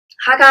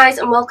Hi guys,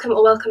 and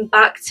welcome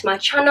back to my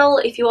channel.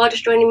 If you are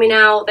just joining me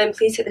now, then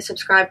please hit the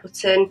subscribe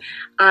button,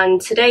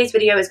 and today's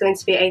video is going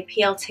to be a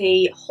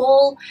PLT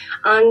haul,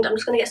 and I'm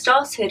just going to get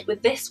started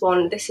with this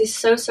one. This is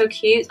so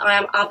cute. I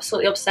am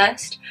absolutely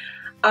obsessed.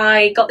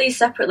 I got these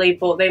separately,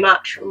 but they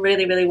match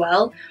really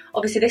well.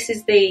 Obviously this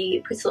is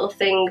the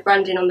Prettylittlething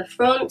branding on the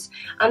front,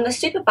 and they're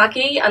super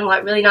baggy and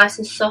like really nice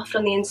and soft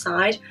on the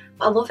inside,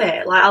 but I love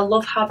it. Like, I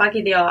love how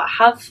baggy they are. I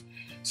have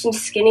some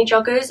skinny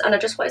joggers and I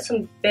just wanted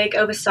some big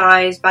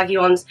oversized baggy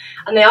ones,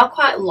 and they are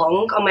quite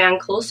long on my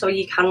ankles, so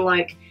you can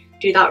like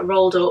do that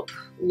rolled up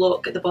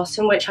look at the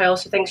bottom, which I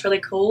also think is really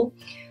cool.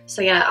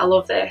 So yeah, I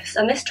love this.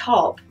 And this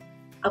top,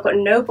 I've got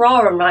no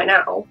bra on right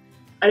now,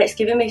 and it's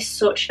giving me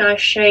such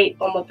nice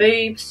shape on my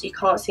boobs. You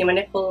can't see my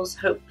nipples,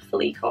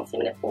 hopefully you can't see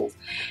my nipples,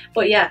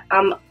 but yeah,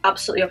 I'm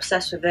absolutely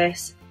obsessed with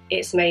this.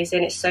 It's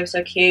amazing, it's so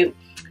cute.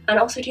 And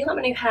also, do you like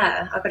my new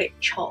hair? I got it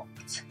chopped.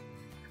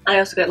 I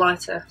also got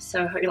lighter,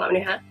 so I hope you like my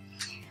new hair.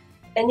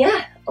 And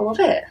yeah, I love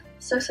it.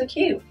 So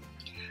cute.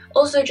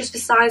 Also, just for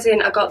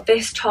sizing, I got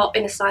this top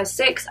in a size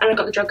 6 and I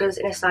got the joggers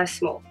in a size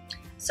small.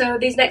 So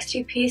these next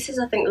two pieces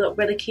I think look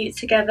really cute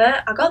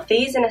together. I got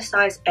these in a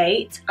size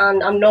 8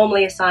 and I'm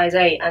normally a size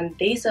 8, and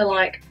these are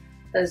like,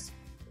 there's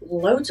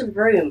loads of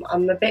room.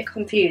 I'm a bit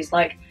confused.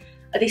 Like,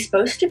 are they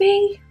supposed to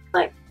be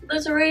like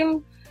loads of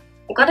room?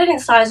 I'm glad I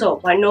didn't size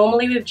up. Like,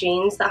 normally with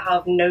jeans that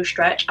have no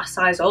stretch, I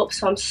size up,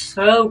 so I'm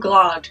so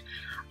glad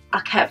I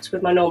kept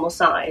with my normal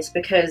size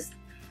because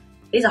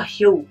these are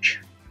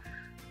huge.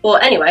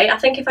 But anyway, I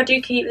think if I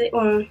do keep it,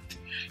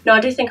 no,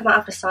 I do think I might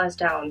have to size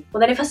down.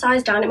 But then if I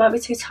size down, it might be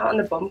too tight on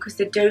the bum, because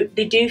they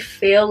do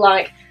feel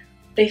like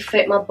they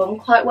fit my bum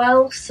quite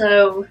well.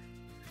 So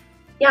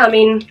yeah, I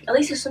mean, at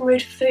least there's some room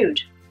for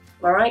food,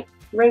 alright?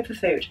 Room for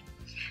food.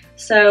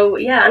 So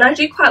yeah, and I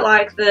do quite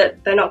like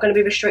that they're not going to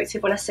be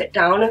restrictive when I sit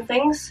down and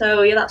things,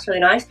 so yeah, that's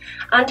really nice.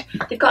 And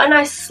they've got a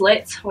nice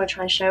slit. I'm going to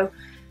try and show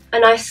a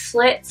nice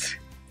slit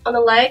on the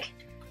leg,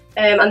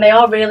 and they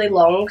are really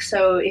long,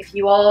 so if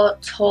you are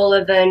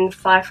taller than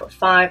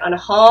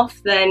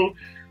 5'5½", then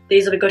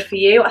these will be good for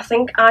you. I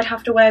think I'd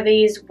have to wear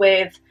these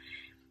with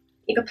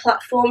either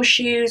platform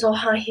shoes or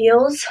high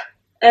heels,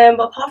 but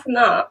apart from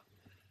that,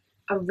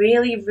 I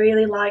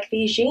really like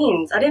these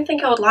jeans. I didn't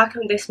think I would like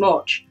them this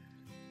much.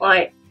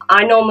 Like,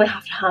 I normally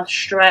have to have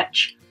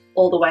stretch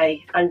all the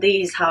way, and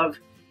these have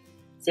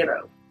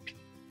zero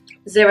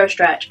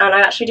stretch, and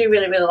I actually do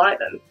really like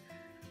them.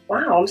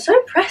 Wow, I'm so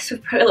impressed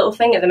with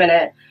Prettylittlething at the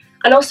minute.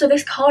 And also,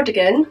 this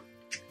cardigan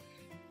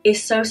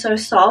is so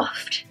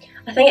soft.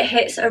 I think it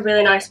hits a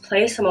really nice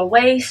place on my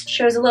waist,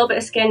 shows a little bit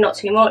of skin, not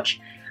too much,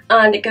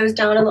 and it goes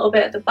down a little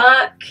bit at the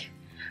back.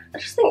 I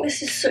just think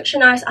this is such a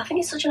nice, I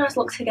think it's such a nice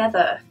look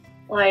together.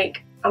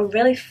 Like, I'm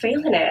really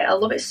feeling it. I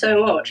love it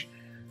so much.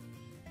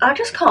 I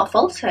just can't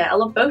fault it. I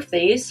love both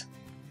these.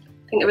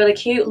 I think they're really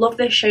cute. Love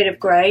this shade of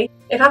grey.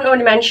 If I haven't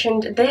already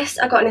mentioned, this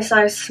I got in a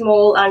size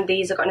small and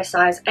these I got in a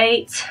size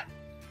 8.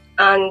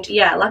 And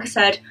yeah, like I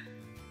said,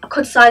 I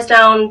could size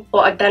down,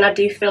 but then I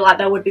do feel like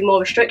there would be more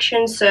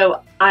restrictions,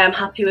 so I am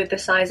happy with the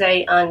size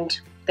 8 and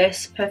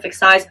this perfect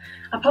size.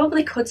 I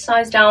probably could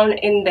size down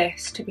in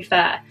this, to be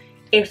fair,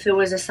 if there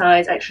was a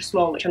size extra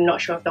small, which I'm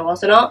not sure if there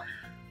was or not.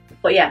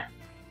 But yeah,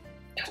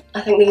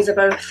 I think these are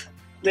both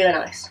really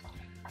nice.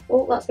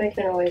 Oh, that's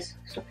making a noise.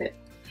 Stop it.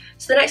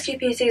 So the next two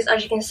pieces,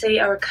 as you can see,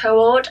 are a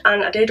co-ord,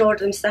 and I did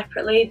order them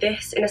separately.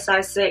 This in a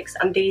size 6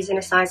 and these in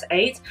a size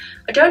 8.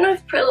 I don't know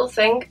if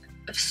Prettylittlething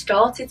have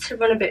started to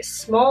run a bit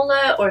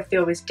smaller or if they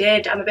always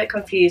did. I'm a bit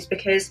confused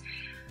because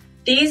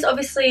these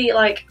obviously,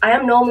 like, I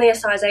am normally a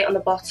size 8 on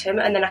the bottom,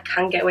 and then I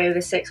can get away with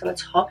a 6 on the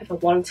top if I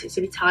want it to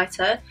be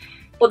tighter.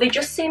 But they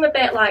just seem a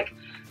bit like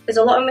there's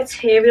a lot of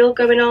material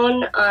going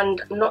on,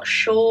 and I'm not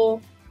sure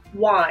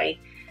why.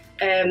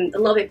 A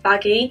little bit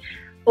baggy.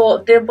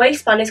 But the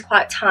waistband is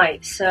quite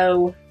tight,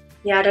 so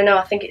yeah, I don't know,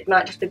 I think it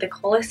might just be the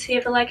quality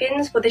of the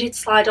leggings, but they did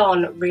slide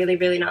on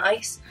really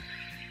nice.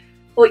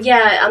 But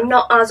yeah, I'm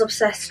not as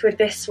obsessed with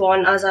this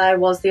one as I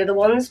was the other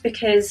ones,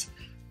 because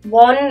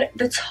one,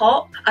 the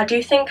top, I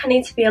do think I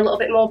need to be a little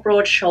bit more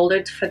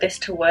broad-shouldered for this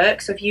to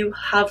work. So if you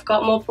have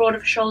got more broad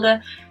of a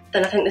shoulder,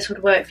 then I think this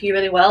would work for you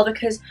really well,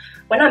 because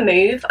when I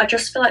move, I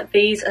just feel like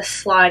these are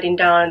sliding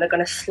down and they're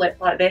going to slip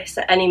like this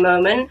at any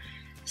moment.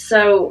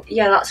 So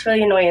yeah, that's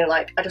really annoying.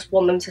 Like, I just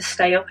want them to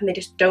stay up and they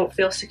just don't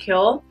feel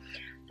secure.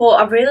 But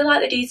I really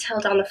like the detail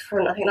down the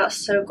front. I think that's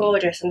so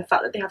gorgeous, and the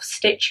fact that they have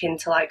stitching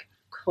to like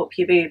cup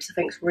your boobs, I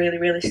think is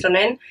really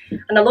stunning.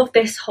 And I love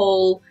this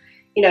whole,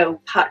 you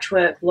know,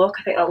 patchwork look.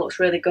 I think that looks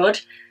really good.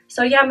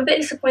 So yeah, I'm a bit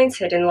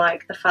disappointed in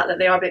like the fact that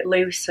they are a bit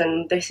loose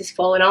and this is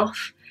falling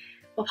off.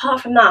 But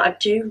apart from that, I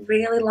do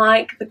really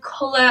like the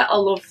colour. I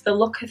love the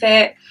look of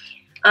it.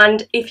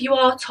 And if you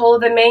are taller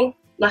than me,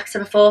 like I said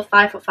before,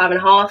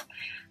 5'5½",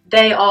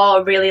 they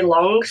are really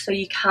long, so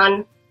you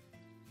can,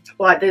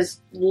 like,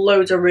 there's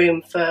loads of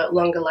room for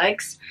longer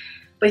legs.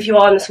 But if you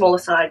are on the smaller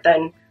side,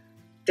 then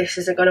this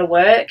isn't going to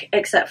work,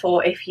 except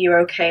for if you're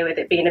okay with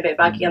it being a bit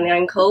baggy on the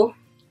ankle.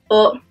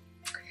 But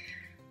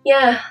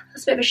yeah,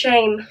 that's a bit of a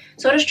shame.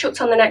 So I just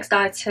chucked on the next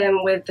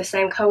item with the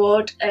same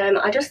code.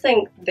 I just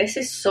think this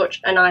is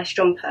such a nice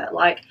jumper.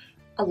 Like,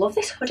 I love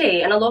this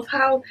hoodie, and I love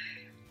how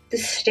the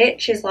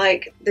stitch is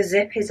like, the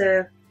zip is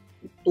a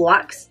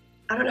black,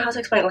 I don't know how to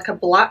explain it, like a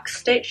black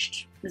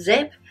stitched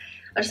zip.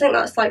 I just think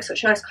that's like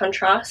such a nice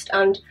contrast,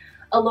 and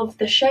I love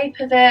the shape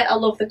of it, I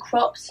love the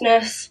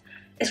croppedness.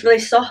 It's really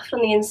soft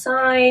on the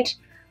inside,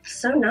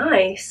 so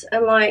nice.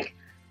 And like,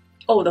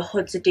 oh, the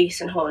hood's a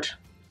decent hood.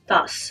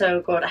 That's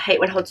so good. I hate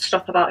when hoods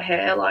stop about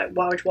here, like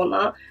why would you want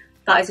that?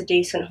 That is a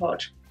decent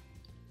hood.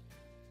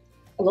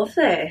 I love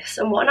this,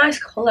 and what a nice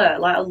colour.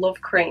 Like, I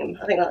love cream.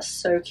 I think that's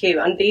so cute,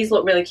 and these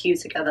look really cute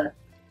together.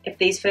 If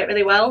these fit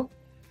really well,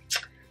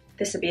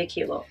 this would be a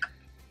cute look.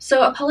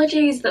 So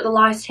apologies that the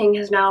lighting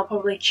has now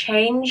probably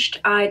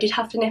changed. I did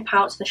have to nip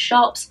out to the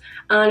shops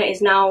and it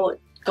is now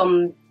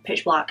gone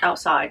pitch black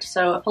outside,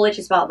 so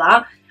apologies about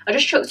that. I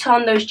just chucked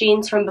on those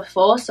jeans from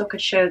before so I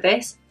could show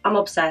this. I'm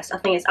obsessed. I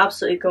think it's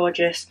absolutely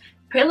gorgeous.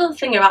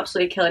 Prettylittlething are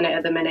absolutely killing it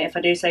at the minute, if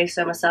I do say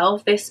so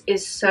myself. This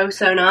is so,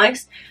 so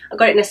nice. I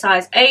got it in a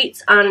size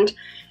 8 and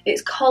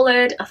it's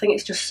collared. I think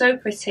it's just so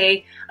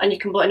pretty, and you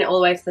can button it all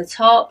the way to the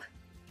top.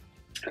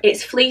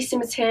 It's fleecy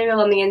material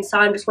on the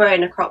inside. I'm just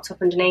wearing a crop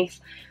top underneath,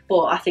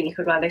 but I think you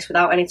could wear this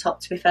without any top,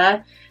 to be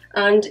fair.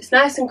 And it's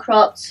nice and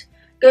cropped,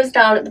 goes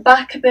down at the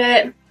back a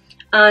bit,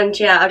 and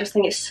yeah, I just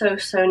think it's so,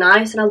 so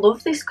nice. And I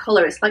love this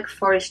colour. It's like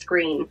forest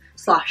green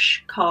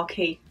 /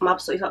 khaki. I'm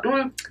absolutely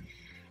like,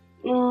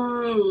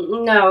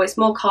 no, it's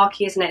more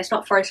khaki, isn't it? It's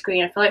not forest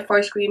green. I feel like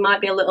forest green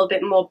might be a little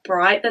bit more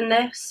bright than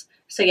this.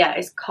 So yeah,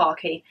 it's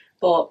khaki,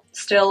 but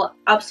still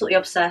absolutely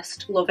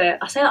obsessed. Love it.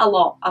 I say that a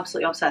lot,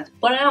 absolutely obsessed,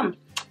 but I am.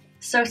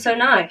 So, so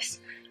nice.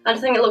 And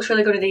I think it looks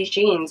really good with these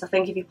jeans. I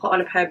think if you put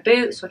on a pair of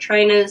boots or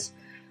trainers,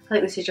 I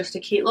think this is just a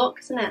cute look,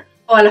 isn't it?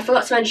 Oh, and I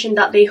forgot to mention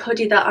that the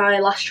hoodie that I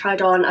last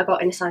tried on, I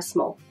got in a size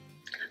small.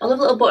 I love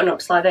little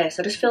button-ups like this.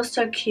 I just feel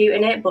so cute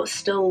in it, but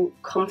still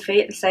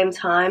comfy at the same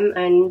time.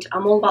 And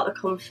I'm all about the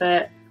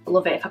comfort. I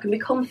love it. If I can be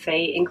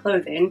comfy in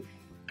clothing,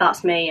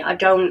 that's me. I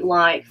don't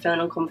like feeling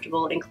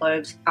uncomfortable in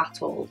clothes at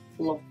all.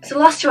 Love. So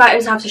the last 2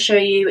 items I have to show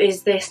you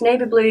is this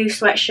navy blue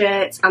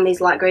sweatshirt and these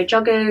light grey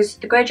joggers.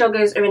 The grey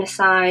joggers are in a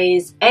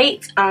size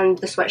 8 and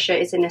the sweatshirt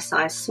is in a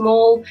size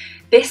small.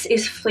 This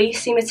is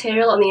fleecy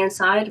material on the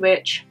inside,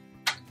 which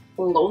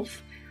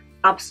love,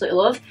 absolutely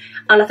love.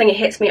 And I think it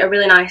hits me at a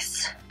really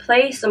nice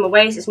place on my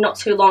waist. It's not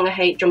too long. I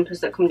hate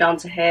jumpers that come down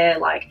to here.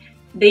 Like,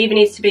 they either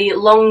need to be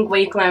long where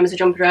you can wear them as a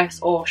jumper dress,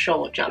 or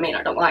short. Do you know what I mean?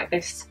 I don't like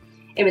this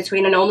in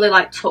between. I normally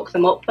like tuck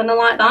them up when they're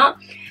like that.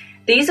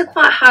 These are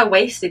quite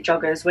high-waisted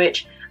joggers,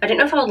 which I didn't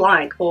know if I would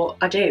like, but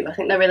I do. I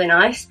think they're really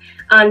nice.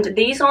 And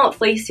these aren't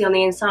fleecy on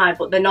the inside,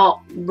 but they're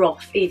not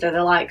rough either.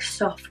 They're like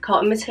soft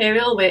cotton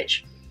material,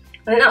 which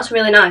I think that's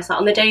really nice. Like,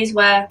 on the days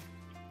where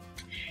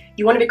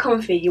you want to be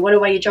comfy, you want to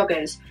wear your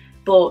joggers,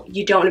 but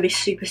you don't want to be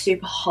super,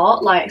 super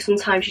hot. Like,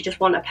 sometimes you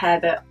just want a pair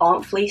that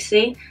aren't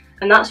fleecy,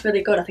 and that's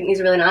really good. I think these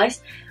are really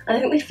nice. And I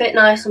think they fit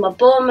nice on my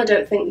bum. I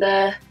don't think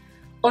they're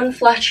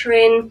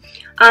unflattering,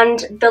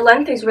 and the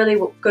length is really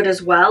good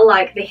as well.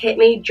 Like, they hit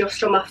me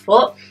just on my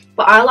foot,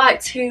 but I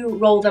like to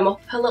roll them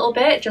up a little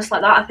bit, just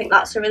like that. I think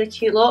that's a really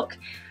cute look.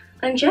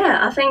 And yeah,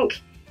 I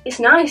think it's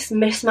nice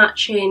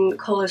mismatching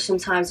colours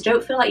sometimes. I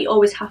don't feel like you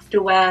always have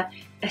to wear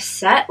a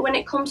set when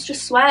it comes to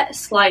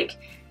sweats. Like,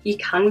 you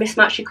can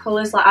mismatch your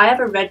colours. Like, I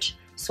have a red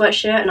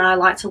sweatshirt and I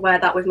like to wear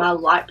that with my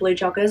light blue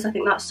joggers. I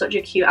think that's such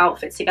a cute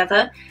outfit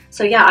together.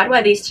 So yeah, I'd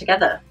wear these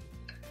together.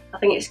 I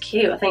think it's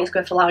cute. I think it's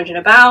good for lounging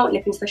about,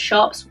 nipping to the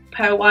shops,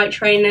 pair of white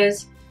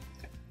trainers,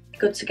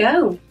 good to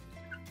go.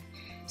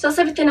 So that's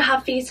everything I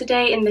have for you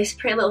today in this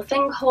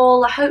Prettylittlething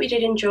haul. I hope you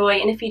did enjoy,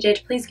 and if you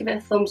did, please give it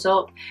a thumbs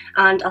up,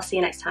 and I'll see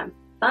you next time.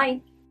 Bye!